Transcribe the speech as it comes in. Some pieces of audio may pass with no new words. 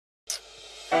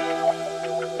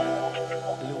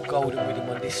golden rhythm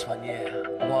on this one, yeah.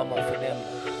 Warm up for them.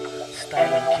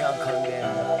 Styling can't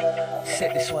condemn.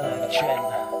 Set this one on the trend.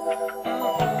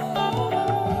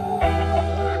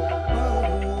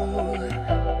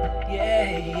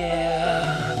 Yeah,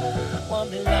 yeah. Want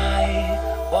me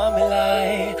lie, want me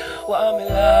lie, want me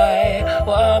lie,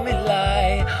 want me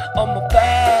lie. On my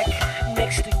back,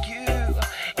 next to you,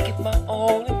 give my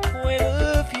own point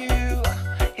of view.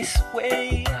 It's the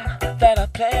way that I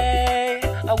play.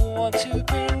 I want to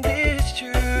bring this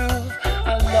truth.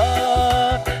 I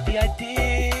love the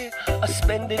idea of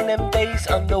spending them days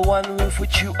under one roof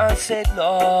with you. I said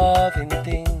loving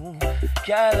thing,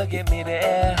 gotta get me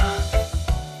there.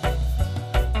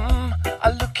 I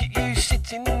look at you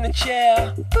sitting in the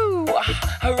chair. Ooh,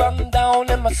 I run down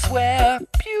and I swear,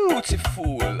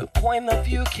 beautiful point of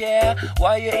view care.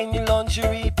 While you're in your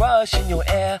lingerie, brushing your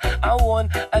hair,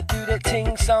 I do that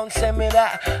thing, sound send me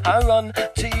that. I run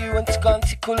to you and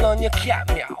tickle on your cat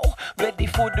meow. Ready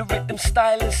for the rhythm,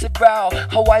 stylist a brow.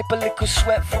 I wipe a little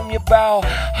sweat from your brow.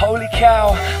 Holy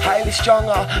cow, highly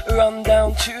stronger. Run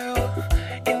down too.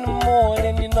 In the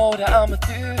morning, you know that I'ma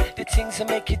do the things that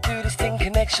make you do this thing,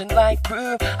 connection like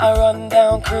brew. I run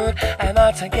down crude and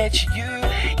I can get you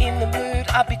in the mood.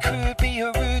 I be crude, be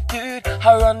a rude dude.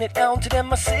 I run it down to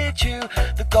them, I said you.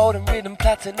 The golden rhythm,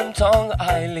 platinum tongue,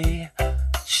 highly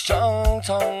strong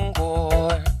tongue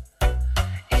boy.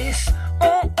 It's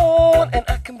on and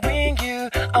I can bring you.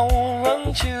 I won't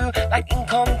run you like in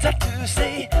contact to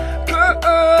say, girl,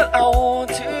 I want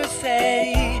to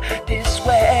say this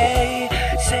way.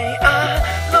 Say I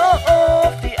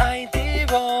love the idea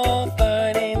of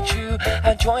burning true.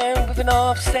 I join with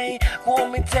enough, say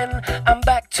warm it 10. I'm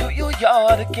back to your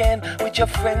yard again with your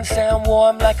friends, say I'm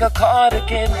warm like a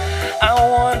cardigan. I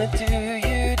wanna do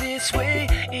you this way,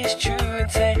 it's true,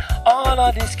 and say all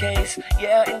of this case.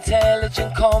 Yeah,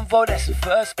 intelligent convo, that's the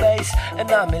first base.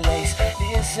 And I'm in lace,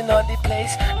 this is not the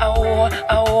place. I want,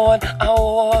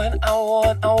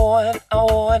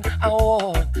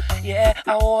 yeah,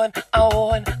 I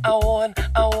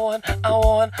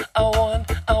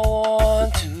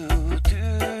want to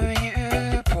do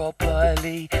you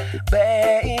properly,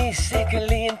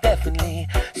 basically and definitely,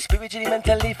 spiritually,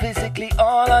 mentally, physically,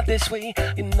 all of this way.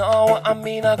 You know what I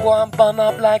mean? I go and burn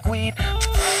up like weed.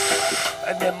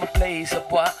 And then my plays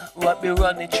up what me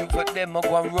running through for them. I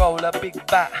go and roll a big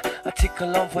bat. I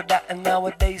tickle on for that, and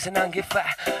nowadays and I get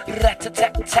fat.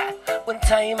 Rat-a-tat-tat, when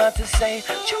time had to say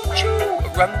choo-choo.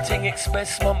 Run ting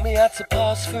express, want me had to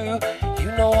pass through.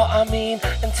 You know what I mean,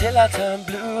 until I turn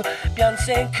blue.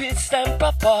 Beyonce and Chris and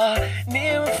Papa,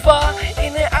 near and far,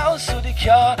 in the house with the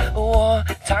car. Oh,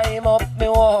 time up me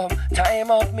warm,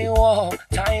 time up me warm,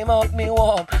 time up me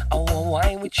warm. I want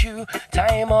wine with you,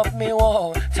 time up me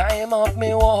warm, time up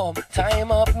me warm,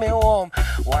 time up me warm.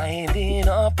 Winding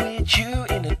up with you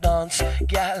in the dance,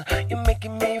 gal, you're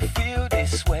making me feel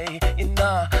this way. You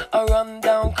know, I run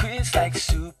down Chris like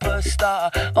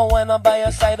superstar. And when I'm by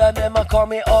your side of them, I call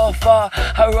me offer.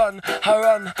 I run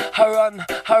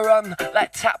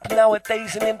like tap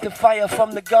nowadays and empty fire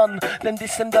from the gun. Then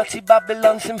this and dirty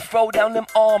Babylons and throw down them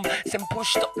arms. Then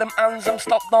pushed up them hands and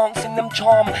stop dancing them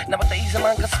charm. Nowadays a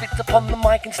man can spit upon the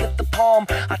mic and slip the palm.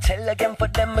 I tell again for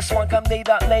them, a swank I'm need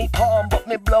that napalm. But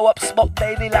me blow up spot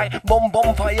daily like bomb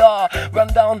fire. Run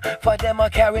down for them, I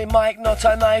carry mic, not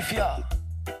a knife, yeah.